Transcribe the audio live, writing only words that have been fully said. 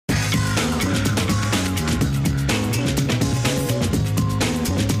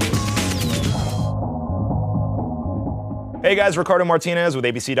Hey guys, Ricardo Martinez with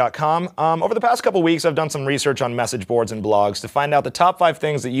ABC.com. Over the past couple weeks, I've done some research on message boards and blogs to find out the top 5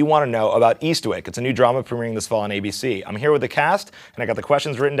 things that you want to know about Eastwick. It's a new drama premiering this fall on ABC. I'm here with the cast, and I got the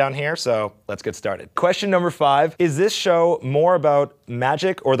questions written down here, so let's get started. Question number 5, is this show more about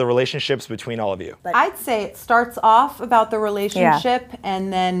magic or the relationships between all of you? I'd say it starts off about the relationship,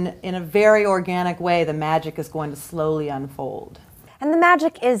 and then in a very organic way, the magic is going to slowly unfold. And the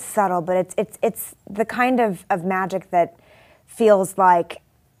magic is subtle, but it's the kind of magic that feels like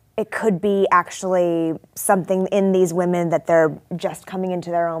it could be actually something in these women that they're just coming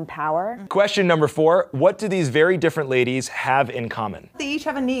into their own power. Question number 4, what do these very different ladies have in common? They each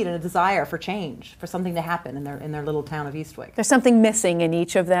have a need and a desire for change, for something to happen in their little town of Eastwick. There's something missing in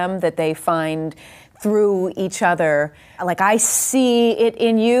each of them that they find through each other. Like, I see it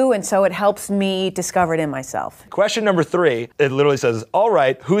in you, and so it helps me discover it in myself. Question number 3, it literally says, all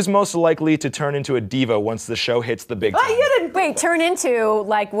right, who's most likely to turn into a diva once the show hits the big time? You didn't Wait, turn into,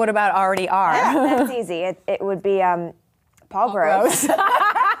 like, what about already are? Yeah, that's easy. It would be Paul Gross.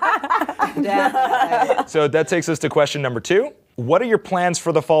 So that takes us to question number 2. What are your plans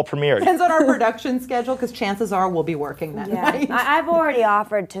for the fall premiere? Depends on our production schedule, because chances are we'll be working that night. I've already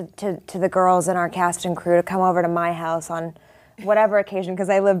offered to the girls in our cast and crew to come over to my house on whatever occasion, because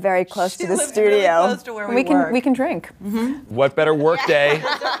I live very close to the studio. Really close to where we work. We can drink. Mm-hmm. What better work day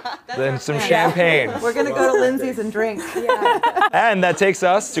than some champagne? We're going to go to Lindsay's and drink. And that takes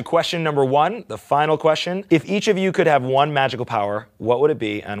us to question number 1, the final question. If each of you could have one magical power, what would it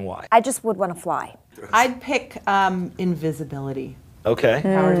be and why? I just would want to fly. I'd pick invisibility. Okay.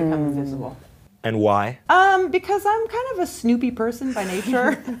 Power to become invisible. And why? Because I'm kind of a snoopy person by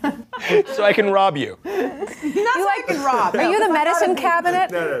nature. So I can rob you. Not so I can rob. Are you the medicine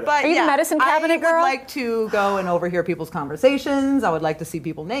cabinet? But Are you the medicine cabinet girl? I would like to go and overhear people's conversations. I would like to see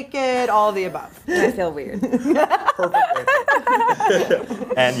people naked, all of the above. I feel weird.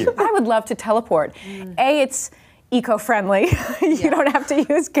 And you? I would love to teleport. A, it's eco-friendly. You don't have to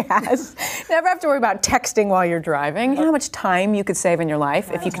use gas. Never have to worry about texting while you're driving. You know how much time you could save in your life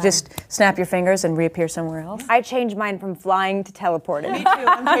if you could just snap your fingers and reappear somewhere else? I changed mine from flying to teleporting. Me too.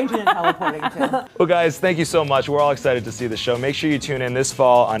 I'm changing and teleporting too. Well, guys, thank you so much. We're all excited to see the show. Make sure you tune in this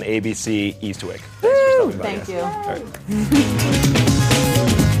fall on ABC Eastwick. Thanks for stopping by. Thank you. All right.